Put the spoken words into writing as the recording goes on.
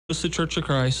the Church of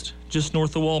Christ, just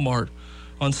north of Walmart,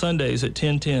 on Sundays at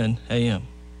 10:10 a.m.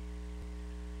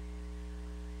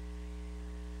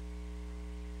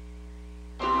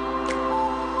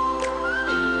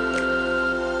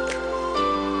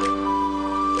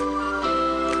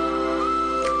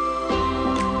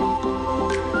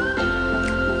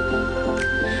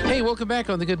 Welcome back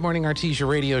on the Good Morning Artesia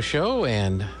radio show,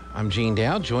 and I'm Gene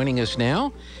Dow. Joining us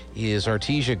now is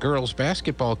Artesia Girls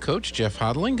Basketball coach Jeff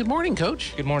Houghtaling. Good morning,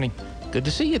 Coach. Good morning. Good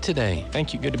to see you today.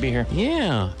 Thank you. Good to be here.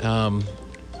 Yeah.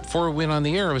 Before we went on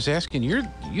the air, I was asking,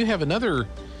 you have another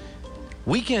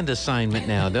weekend assignment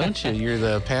now, don't you? You're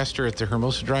the pastor at the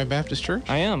Hermosa Drive Baptist Church?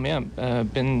 I am, yeah. I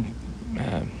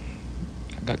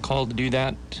got called to do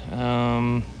that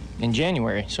in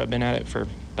January, so I've been at it for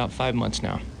about 5 months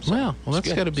now. So well,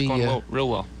 that's got to be real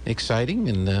well. Exciting,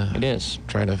 and it is.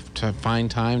 Try to find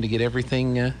time to get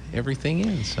everything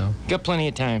in. So got plenty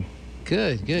of time.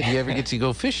 Good. You ever get to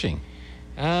go fishing?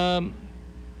 A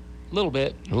little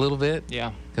bit. A little bit?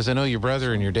 Yeah. Because I know your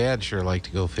brother and your dad sure like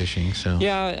to go fishing. So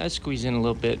yeah, I squeeze in a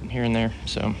little bit here and there.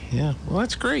 So yeah, well,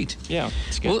 that's great. Yeah,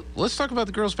 it's good. Well, let's talk about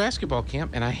the girls basketball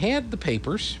camp. And I had the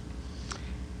papers.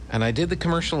 And I did the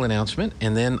commercial announcement,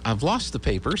 and then I've lost the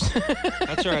papers.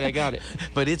 That's all right, I got it.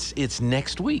 But it's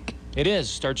next week. It is.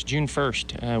 Starts June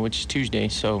 1st, which is Tuesday.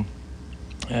 So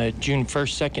June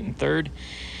 1st, 2nd, and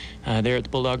 3rd, there at the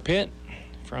Bulldog Pit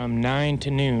from 9 to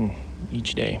noon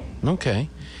each day. Okay.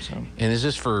 So. And is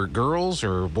this for girls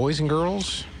or boys and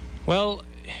girls? Well,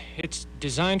 it's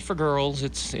designed for girls.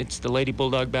 It's the Lady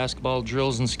Bulldog Basketball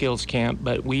Drills and Skills Camp,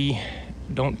 but we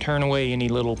don't turn away any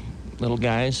little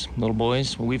guys, little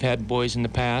boys. Well, we've had boys in the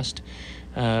past,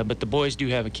 but the boys do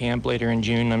have a camp later in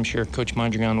June. I'm sure Coach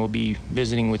Mondragon will be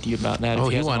visiting with you about that if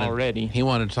he hasn't already. He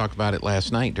wanted to talk about it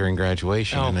last night during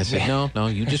graduation, and I said, no,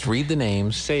 you just read the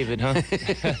names. Save it, huh?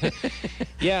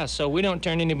 Yeah, so we don't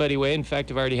turn anybody away. In fact,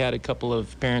 I've already had a couple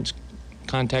of parents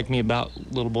contact me about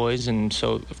little boys, and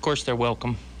so, of course, they're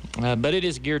welcome. But it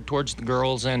is geared towards the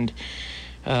girls, and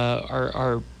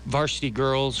our varsity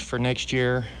girls for next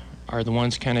year are the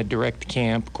ones kind of direct the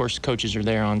camp. Of course, coaches are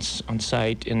there on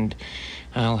site, and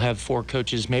I'll have 4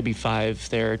 coaches, maybe 5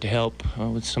 there to help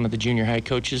with some of the junior high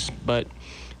coaches. But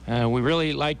we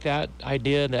really like that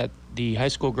idea that the high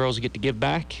school girls get to give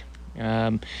back,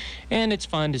 and it's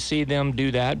fun to see them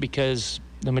do that because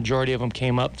the majority of them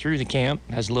came up through the camp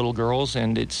as little girls,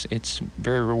 and it's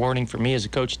very rewarding for me as a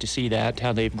coach to see that,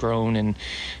 how they've grown and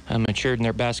matured in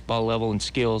their basketball level and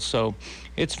skills. So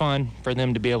it's fun for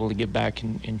them to be able to give back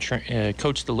and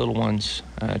coach the little ones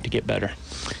to get better.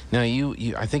 Now,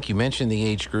 I think you mentioned the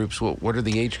age groups. What are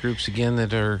the age groups again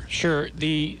that are? Sure.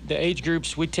 The age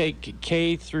groups, we take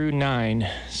K through 9,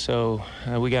 so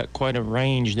we got quite a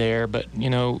range there. But,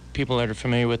 people that are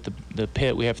familiar with the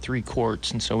pit, we have 3 courts,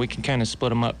 and so we can kind of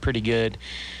split them up pretty good.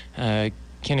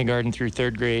 Kindergarten through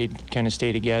 3rd grade kind of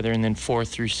stay together, and then 4th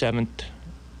through 7th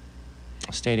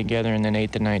stay together, and then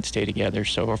 8th and 9th stay together.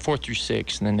 So, or 4th through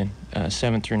 6th, and then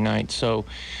 7th through 9th. So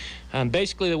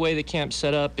basically the way the camp's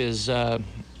set up is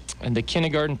the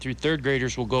kindergarten through 3rd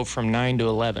graders will go from 9 to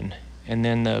 11, and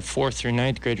then the 4th through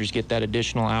 9th graders get that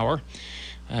additional hour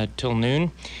till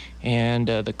noon. And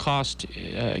the cost,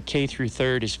 K through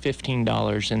 3rd, is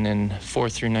 $15, and then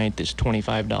 4th through 9th is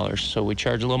 $25. So we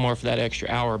charge a little more for that extra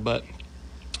hour, but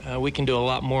we can do a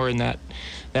lot more in that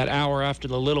hour after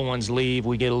the little ones leave.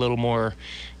 We get a little more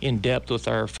in depth with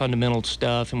our fundamental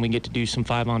stuff, and we get to do some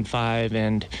 5-on-5.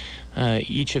 And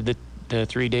each of the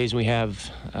 3 days we have,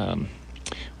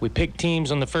 we pick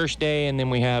teams on the first day, and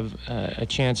then we have a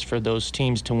chance for those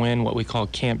teams to win what we call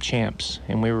Camp Champs,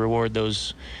 and we reward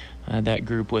that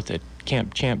group with a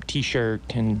Camp Champ t-shirt,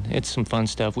 and it's some fun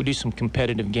stuff. We do some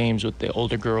competitive games with the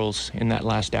older girls in that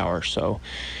last hour. So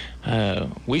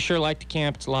we sure like the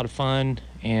camp. It's a lot of fun,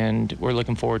 and we're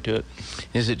looking forward to it.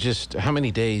 Is it just, how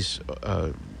many days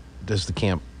does the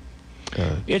camp?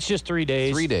 It's just 3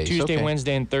 days. 3 days, Tuesday, okay.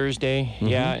 Wednesday, and Thursday. Mm-hmm.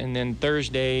 Yeah, and then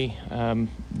Thursday,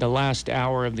 the last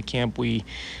hour of the camp, we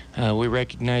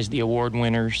recognize the award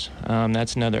winners.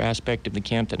 That's another aspect of the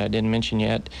camp that I didn't mention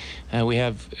yet.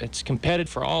 It's competitive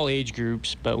for all age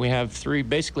groups, but we have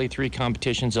basically three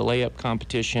competitions: a layup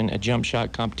competition, a jump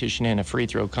shot competition, and a free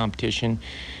throw competition.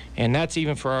 And that's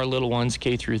even for our little ones.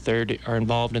 K through 3rd are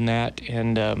involved in that.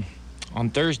 And on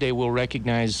Thursday, we'll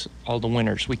recognize all the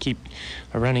winners. We keep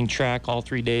a running track all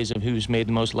 3 days of who's made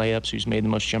the most layups, who's made the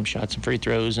most jump shots and free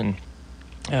throws. And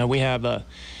we have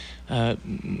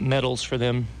medals for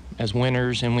them as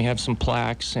winners, and we have some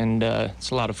plaques, and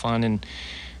it's a lot of fun.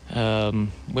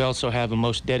 And we also have a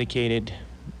most dedicated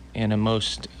and a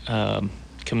most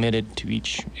committed to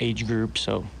each age group.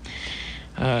 So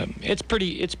it's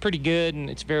pretty good, and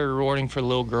it's very rewarding for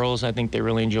little girls. I think they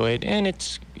really enjoy it, and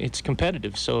it's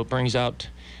competitive, so it brings out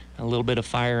a little bit of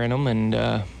fire in them,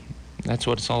 and that's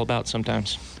what it's all about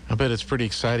sometimes. I bet it's pretty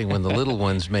exciting when the little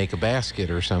ones make a basket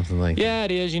or something like that. Yeah,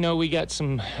 it is. We got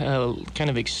some kind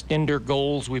of extender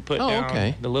goals we put down.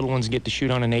 Okay. The little ones get to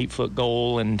shoot on an 8-foot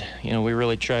goal, and we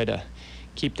really try to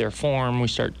keep their form. We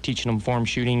start teaching them form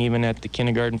shooting even at the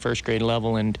kindergarten, first grade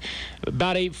level, and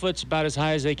about 8 foot's about as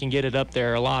high as they can get it up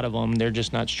there. A lot of them, they're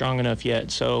just not strong enough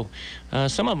yet. So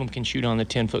some of them can shoot on the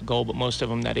 10-foot goal, but most of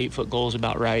them, that 8-foot goal is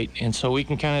about right. And so we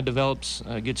can kind of develop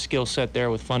a good skill set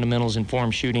there with fundamentals and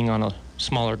form shooting on a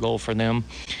smaller goal for them.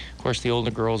 Of course, the older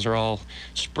girls are all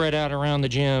spread out around the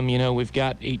gym. We've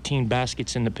got 18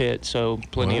 baskets in the pit, so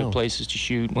plenty of places to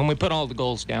shoot. When we put all the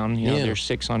goals down, there's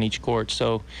 6 on each court.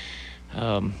 So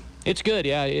it's good.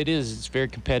 Yeah, it is. It's very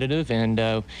competitive,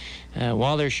 and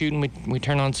while they're shooting, we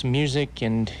turn on some music,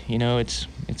 and it's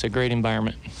a great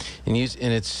environment. And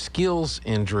it's skills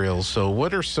and drills. So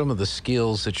what are some of the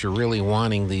skills that you're really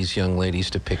wanting these young ladies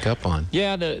to pick up on?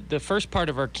 Yeah, the first part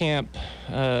of our camp,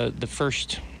 the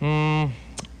first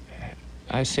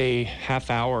I say half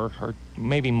hour or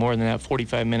maybe more than that,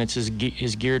 45 minutes is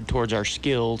geared towards our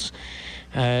skills.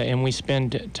 And we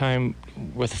spend time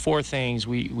with 4 things.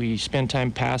 We spend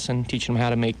time passing, teaching them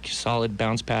how to make solid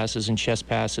bounce passes and chest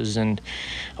passes and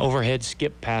overhead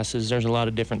skip passes. There's a lot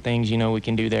of different things, we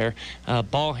can do there.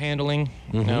 Ball handling,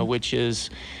 which is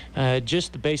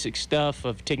just the basic stuff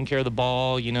of taking care of the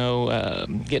ball,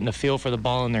 getting a feel for the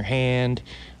ball in their hand.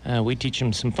 We teach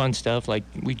them some fun stuff, like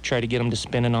we try to get them to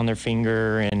spin it on their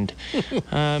finger and,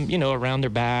 around their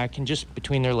back and just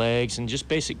between their legs, and just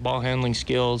basic ball handling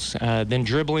skills. Then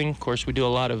dribbling, of course, we do a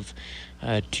lot of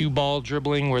 2-ball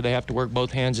dribbling where they have to work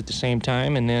both hands at the same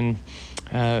time. And then,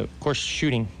 of course,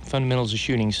 shooting, fundamentals of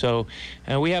shooting. So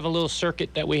we have a little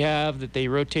circuit that we have that they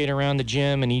rotate around the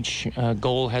gym, and each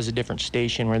goal has a different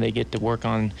station where they get to work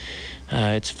on.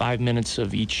 It's 5 minutes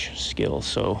of each skill.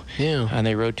 So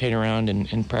they rotate around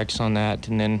and practice on that.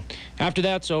 And then after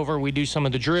that's over, we do some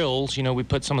of the drills. We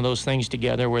put some of those things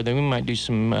together where we might do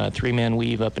some 3-man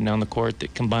weave up and down the court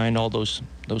that combine all those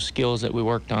skills that we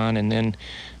worked on. And then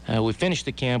we finish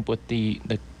the camp with the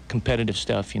competitive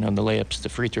stuff, the layups, the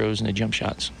free throws, and the jump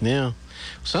shots. Yeah.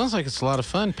 Sounds like it's a lot of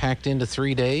fun packed into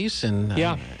 3 days, and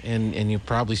and you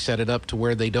probably set it up to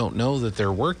where they don't know that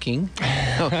they're working.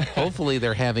 Hopefully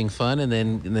they're having fun, and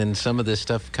then some of this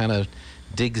stuff kind of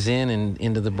digs in and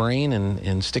into the brain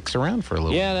and sticks around for a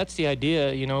little Yeah, while. that's the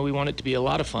idea. We want it to be a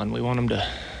lot of fun. We want them to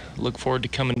look forward to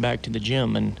coming back to the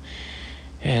gym,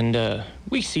 and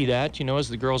we see that, as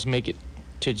the girls make it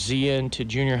to Zia and to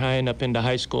junior high and up into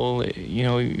high school,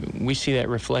 we see that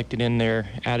reflected in their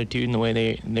attitude and the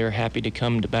way they're happy to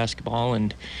come to basketball.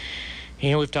 And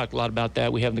we've talked a lot about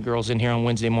that. We have the girls in here on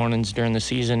Wednesday mornings during the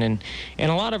season, and a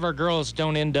lot of our girls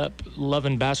don't end up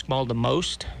loving basketball the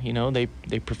most.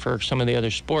 They prefer some of the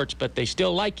other sports, but they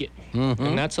still like it.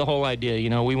 And that's the whole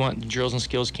idea. We want the Drills and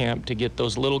Skills Camp to get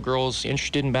those little girls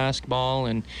interested in basketball,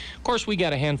 and of course we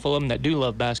got a handful of them that do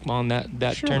love basketball, and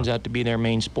that turns out to be their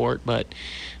main sport. But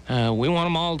we want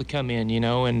them all to come in,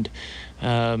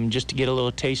 and just to get a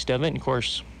little taste of it. And of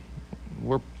course,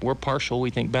 we're partial.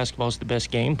 We think basketball is the best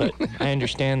game, but I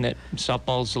understand that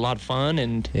softball is a lot of fun,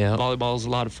 and volleyball is a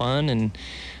lot of fun, and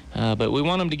but we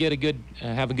want them to get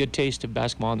have a good taste of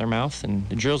basketball in their mouth, and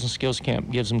the Drills and Skills Camp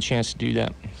gives them a chance to do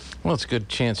that. Well, it's a good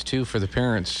chance too for the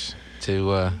parents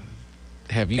to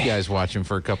have you guys watch them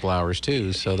for a couple hours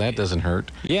too, so that doesn't hurt.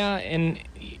 Yeah, and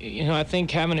I think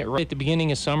having it right at the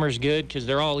beginning of summer is good because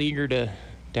they're all eager to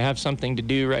have something to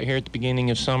do right here at the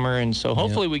beginning of summer, and so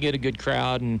hopefully we get a good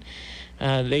crowd. And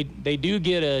they do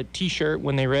get a T-shirt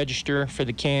when they register for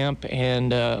the camp,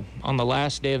 and on the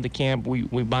last day of the camp,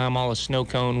 we buy them all a snow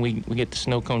cone. We get the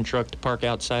snow cone truck to park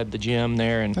outside the gym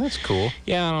there, and that's cool.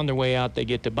 Yeah, and on their way out, they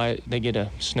get a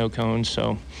snow cone.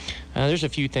 So there's a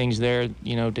few things there,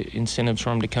 incentives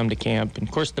for them to come to camp, and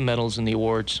of course the medals and the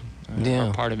awards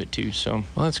are part of it too. So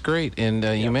well, that's great. And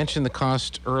you mentioned the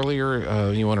cost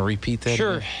earlier. You want to repeat that?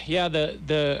 Sure. Again?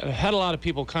 Yeah. I had a lot of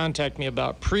people contact me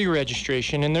about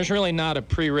pre-registration, and there's really not a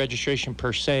pre-registration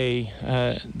per se.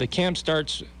 The camp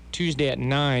starts Tuesday at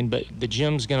 9, but the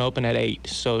gym's going to open at 8.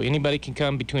 So anybody can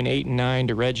come between 8 and 9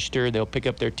 to register. They'll pick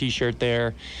up their T-shirt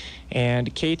there.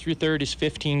 And K through 3rd is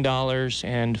 $15,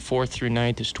 and 4th through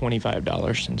 9th is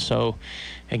 $25. And so,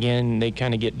 again, they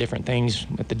kind of get different things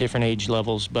at the different age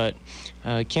levels. But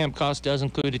camp cost does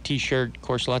include a T-shirt, of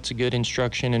course, lots of good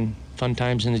instruction and fun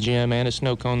times in the gym, and a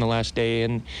snow cone the last day,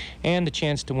 and the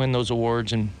chance to win those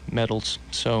awards and medals.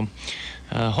 So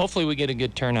hopefully we get a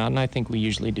good turnout, and I think we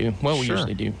usually do. Well, we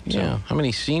usually do. So. Yeah. How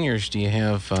many seniors do you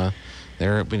have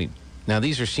there? Now,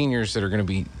 these are seniors that are going to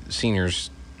be seniors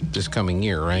this coming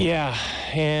year, right? Yeah,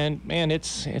 and man,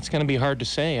 it's going to be hard to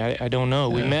say. I don't know.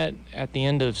 We met at the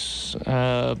end of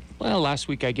last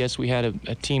week, I guess. We had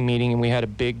a team meeting, and we had a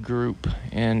big group,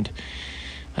 and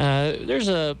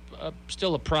there's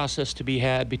still a process to be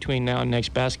had between now and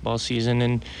next basketball season.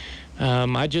 And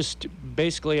I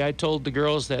told the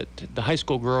girls, that the high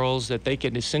school girls, that they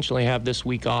could essentially have this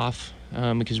week off.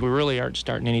 Because we really aren't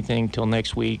starting anything till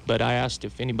next week. But I asked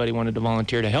if anybody wanted to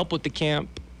volunteer to help with the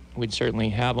camp. We'd certainly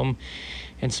have them.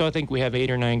 And so I think we have 8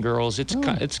 or 9 girls. It's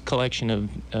a collection of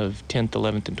 10th,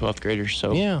 11th, and 12th graders.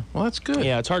 So yeah, well, that's good.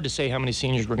 Yeah, it's hard to say how many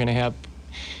seniors we're going to have.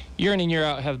 Year in and year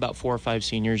out, have about 4 or 5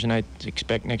 seniors, and I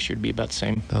expect next year to be about the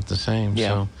same. About the same. Yeah.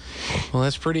 So, well,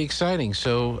 that's pretty exciting.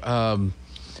 So,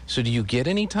 so do you get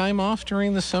any time off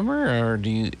during the summer, or do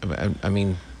you? I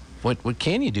mean, what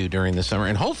can you do during the summer?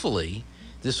 And hopefully,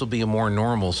 this will be a more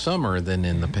normal summer than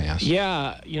in the past.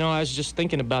 Yeah, I was just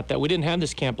thinking about that. We didn't have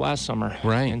this camp last summer.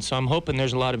 Right. And so I'm hoping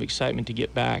there's a lot of excitement to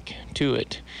get back to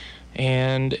it.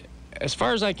 And as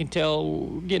far as I can tell,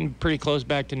 we're getting pretty close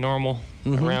back to normal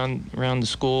around the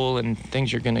school, and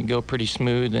things are going to go pretty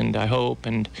smooth, and I hope.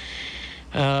 And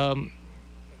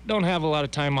don't have a lot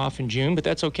of time off in June, but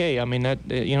that's okay. I mean,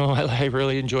 I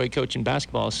really enjoy coaching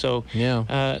basketball. So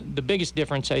the biggest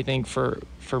difference, I think, for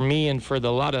me and for a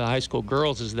lot of the high school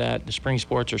girls is that the spring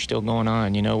sports are still going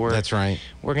on. That's right.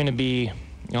 We're going to be,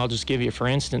 I'll just give you, for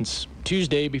instance,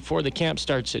 Tuesday before the camp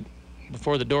starts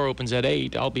before the door opens at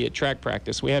 8, I'll be at track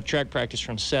practice. We have track practice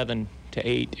from 7 to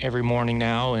 8 every morning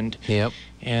now, and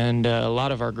a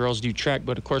lot of our girls do track,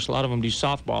 but of course a lot of them do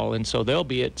softball, and so they'll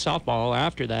be at softball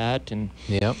after that. And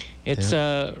it's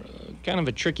kind of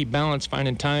a tricky balance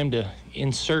finding time to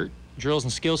insert drills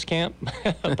and skills camp,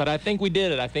 but I think we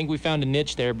did it. I think we found a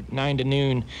niche there, 9 to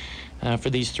noon for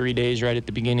these 3 days right at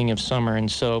the beginning of summer. And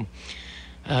so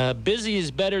busy is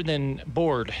better than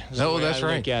bored. That's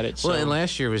right. Look at it. So. Well, and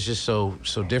last year was just so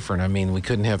different. I mean, we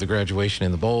couldn't have the graduation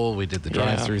in the bowl. We did the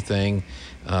drive-through thing.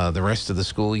 The rest of the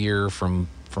school year from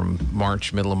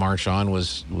March, middle of March on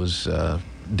was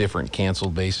different,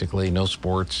 canceled basically. No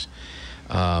sports.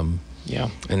 And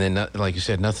then, like you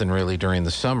said, nothing really during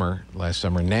the summer. Last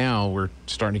summer. Now we're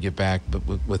starting to get back, but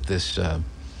with this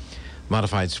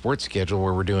modified sports schedule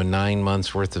where we're doing 9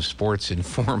 months worth of sports in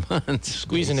 4 months.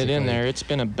 Squeezing it in there. It's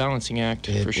been a balancing act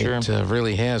for sure. It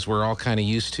really has. We're all kind of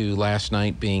used to last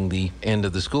night being the end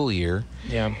of the school year.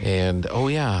 Yeah. And,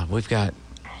 we've got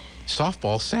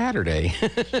softball Saturday.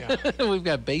 We've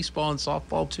got baseball and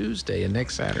softball Tuesday and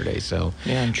next Saturday. So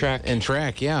and track.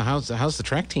 How's the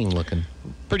track team looking?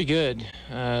 Pretty good.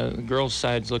 The girls'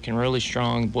 side's looking really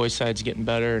strong. The boys' side's getting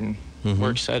better, and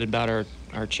we're excited about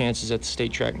our chances at the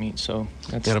state track meet. So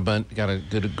that's got a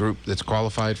good group that's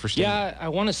qualified for state. Yeah, I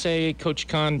want to say Coach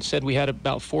Kahn said we had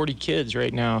about 40 kids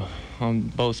right now on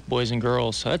both boys and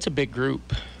girls. So that's a big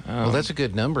group. Well, that's a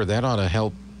good number. That ought to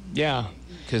help. Yeah.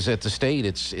 Because at the state,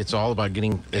 it's all about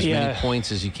getting as many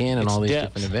points as you can in all these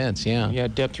different events. Yeah,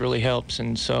 depth really helps,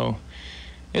 and so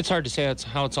it's hard to say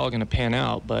how it's all going to pan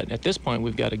out. But at this point,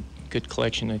 we've got a good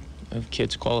collection of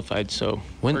kids qualified. So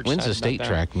when's the state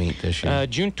track meet this year?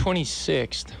 June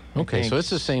 26th. Okay, so it's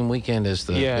the same weekend as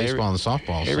the baseball and the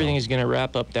softball. Everything is going to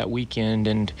wrap up that weekend,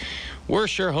 and we're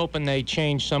sure hoping they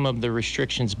change some of the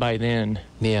restrictions by then.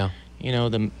 Yeah.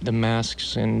 The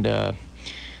masks and the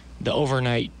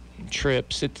overnight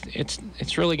trips.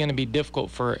 It's really going to be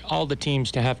difficult for all the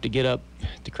teams to have to get up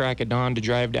the crack of dawn to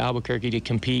drive to Albuquerque to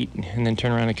compete and then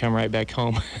turn around and come right back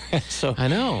home. So I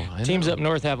know. Teams up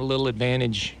north have a little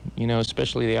advantage,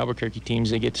 especially the Albuquerque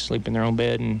teams. They get to sleep in their own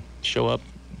bed and show up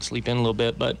and sleep in a little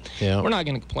bit, but we're not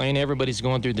going to complain. Everybody's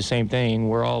going through the same thing.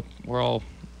 We're all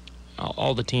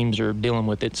the teams are dealing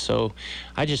with it. So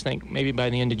I just think maybe by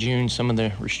the end of June some of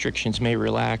the restrictions may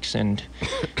relax, and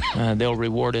they'll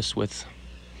reward us with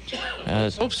I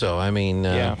hope so. I mean,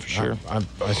 for sure.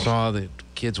 I saw the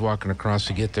kids walking across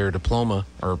to get their diploma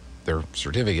or their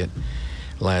certificate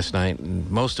last night, and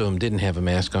most of them didn't have a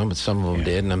mask on, but some of them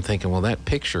did. And I'm thinking, well, that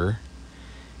picture,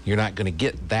 you're not going to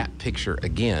get that picture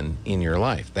again in your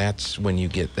life. That's when you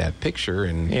get that picture,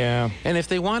 and and if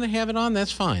they want to have it on,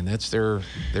 that's fine. That's their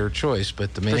choice.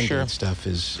 But the mandate stuff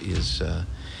is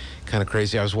kind of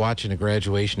crazy. I was watching a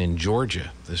graduation in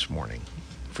Georgia this morning.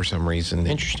 for some reason.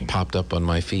 Interesting. It popped up on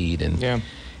my feed, and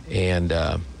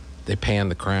they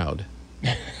panned the crowd.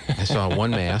 I saw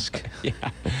one mask,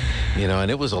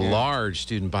 and it was a large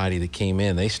student body that came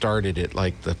in. They started at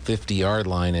like the 50-yard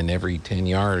line, and every 10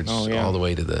 yards all the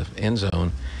way to the end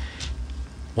zone.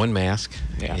 One mask,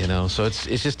 so it's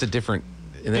just a different.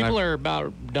 People are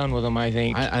about done with them, I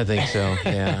think. I think so.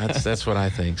 Yeah, that's what I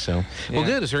think. So, well,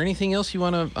 good. Is there anything else you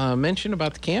want to mention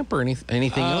about the camp, or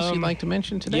anything else you'd like to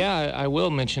mention today? Yeah, I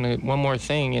will mention one more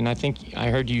thing, and I think I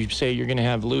heard you say you're going to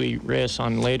have Louis Riss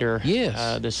on later.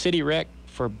 Yes. The city rec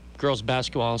for girls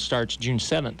basketball starts June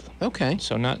 7th. Okay.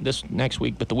 So not this next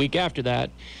week, but the week after that,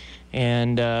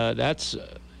 and that's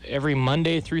every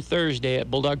Monday through Thursday at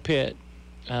Bulldog Pit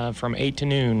from 8 to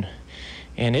noon,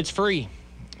 and it's free.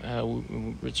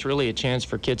 It's really a chance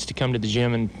for kids to come to the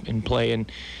gym and play,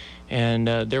 and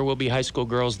there will be high school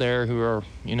girls there who are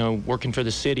working for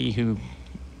the city who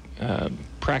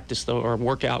practice or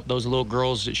work out those little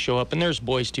girls that show up, and there's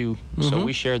boys too. So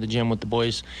we share the gym with the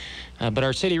boys, but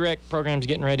our city rec program's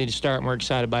getting ready to start, and we're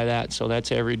excited by that. So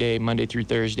that's every day, Monday through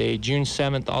Thursday, June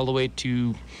 7th all the way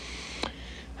to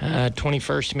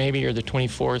 21st maybe, or the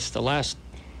 24th,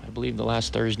 I believe the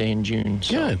last Thursday in June.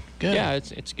 So, good. Yeah,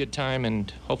 it's a good time,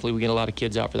 and hopefully we get a lot of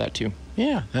kids out for that too.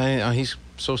 Yeah, he's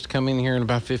supposed to come in here in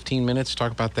about 15 minutes,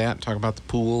 talk about that, talk about the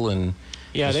pool and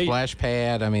the splash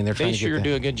pad. I mean, they're trying to get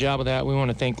do a good job of that. We want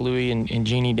to thank Louie and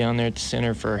Jeannie down there at the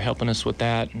center for helping us with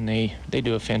that, and they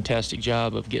do a fantastic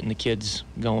job of getting the kids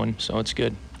going, so it's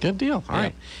good. Good deal. All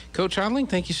right. Coach Houghtaling,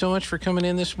 thank you so much for coming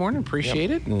in this morning. Appreciate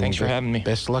it. And thanks for having me.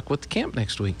 Best of luck with the camp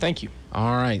next week. Thank you.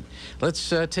 All right.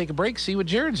 Let's take a break, see what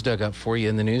Jared's dug up for you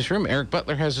in the newsroom. Eric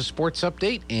Butler has a sports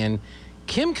update, and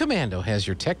Kim Commando has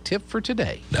your tech tip for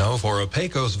today. Now for a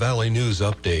Pecos Valley News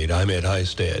update, I'm Ed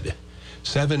Heisted.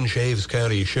 7 Shaves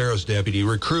County Sheriff's Deputy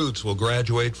recruits will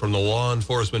graduate from the Law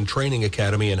Enforcement Training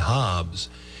Academy in Hobbs.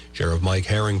 Sheriff Mike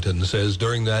Harrington says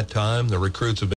during that time, the recruits have been